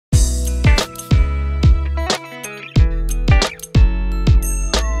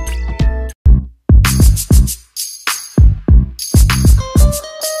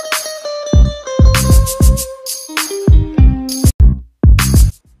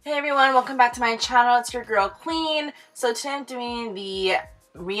Hey everyone, welcome back to my channel. It's your girl Queen. So today I'm doing the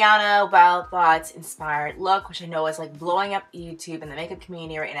Rihanna Wild Thoughts inspired look, which I know is like blowing up YouTube and the makeup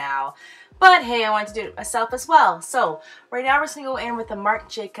community right now. But hey, I wanted to do it myself as well. So right now we're just gonna go in with the Marc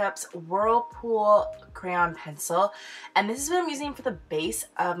Jacobs Whirlpool crayon pencil, and this is what I'm using for the base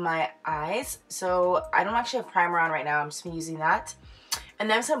of my eyes. So I don't actually have primer on right now. I'm just gonna be using that, and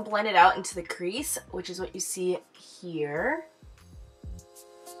then I'm just gonna blend it out into the crease, which is what you see here.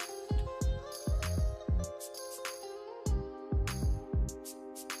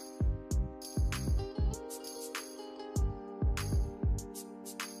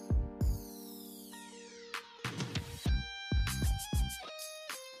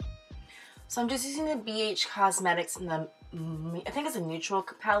 So I'm just using the BH Cosmetics in the, I think it's a neutral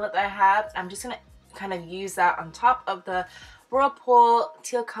palette that I have. I'm just going to kind of use that on top of the Whirlpool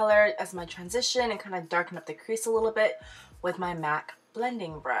teal color as my transition and kind of darken up the crease a little bit with my MAC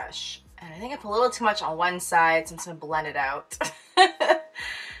blending brush. And I think I put a little too much on one side, so I'm just going to blend it out.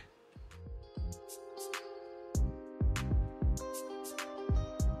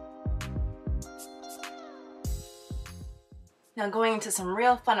 Now going into some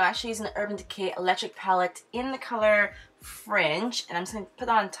real fun, I'm actually using the Urban Decay Electric Palette in the color Fringe, and I'm just going to put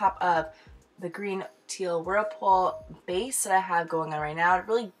that on top of the green teal Whirlpool base that I have going on right now to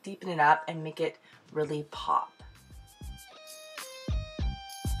really deepen it up and make it really pop.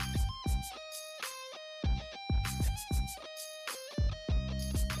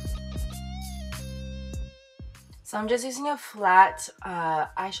 So I'm just using a flat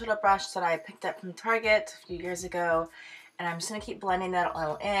eyeshadow brush that I picked up from Target a few years ago. And I'm just going to keep blending that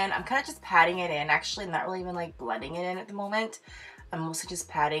all in. I'm kind of just patting it in. Actually, I'm not really even like blending it in at the moment. I'm mostly just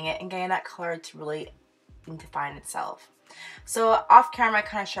patting it and getting that color to really define itself. So off camera, I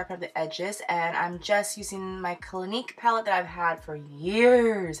kind of sharpen up the edges, and I'm just using my Clinique palette that I've had for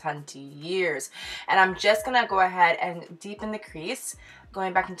years, hunty, years. And I'm just going to go ahead and deepen the crease.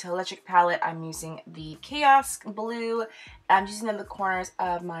 Going back into electric palette, I'm using the Chaos Blue. I'm using it in the corners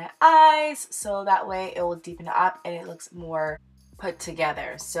of my eyes, so that way it will deepen it up and it looks more put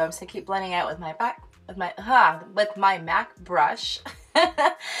together. So I'm just gonna keep blending out with my MAC brush, and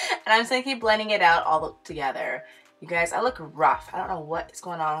I'm just gonna keep blending it out all together. You guys, I look rough. I don't know what is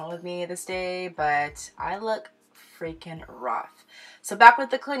going on with me this day, but I look freaking rough. So back with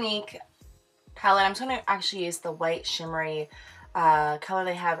the Clinique palette, I'm just gonna actually use the white shimmery color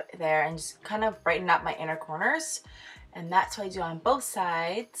they have there and just kind of brighten up my inner corners, and that's what I do on both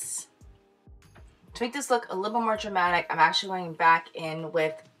sides. To make this look a little more dramatic, I'm actually going back in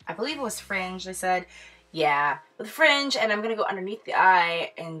with, I believe it was Fringe, I said, yeah, with Fringe, and I'm gonna go underneath the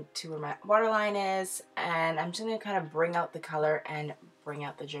eye and to where my waterline is, and I'm just gonna kind of bring out the color and bring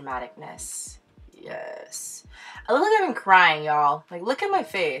out the dramaticness. Yes, I look like I've been crying, y'all. Like, look at my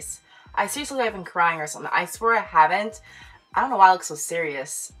face. I seriously look like I've been crying or something. I swear I haven't. I don't know why I look so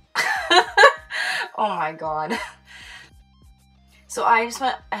serious. Oh my god. So I just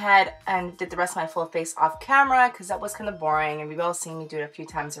went ahead and did the rest of my full face off camera because that was kind of boring and we've all seen me do it a few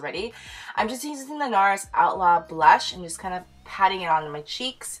times already. I'm just using the NARS Outlaw blush and just kind of patting it on my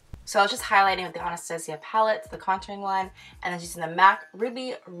cheeks. So I was just highlighting with the Anastasia palette, the contouring one, and then using the MAC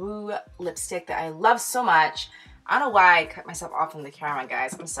Ruby Rue lipstick that I love so much. I don't know why I cut myself off on the camera,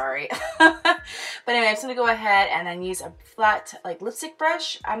 guys. I'm sorry. But anyway, I'm just going to go ahead and then use a flat like lipstick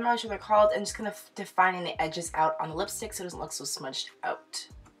brush. I'm not sure what they're called. And just kind of defining the edges out on the lipstick so it doesn't look so smudged out.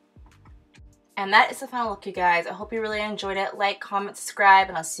 And that is the final look, you guys. I hope you really enjoyed it. Like, comment, subscribe,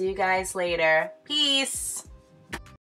 and I'll see you guys later. Peace!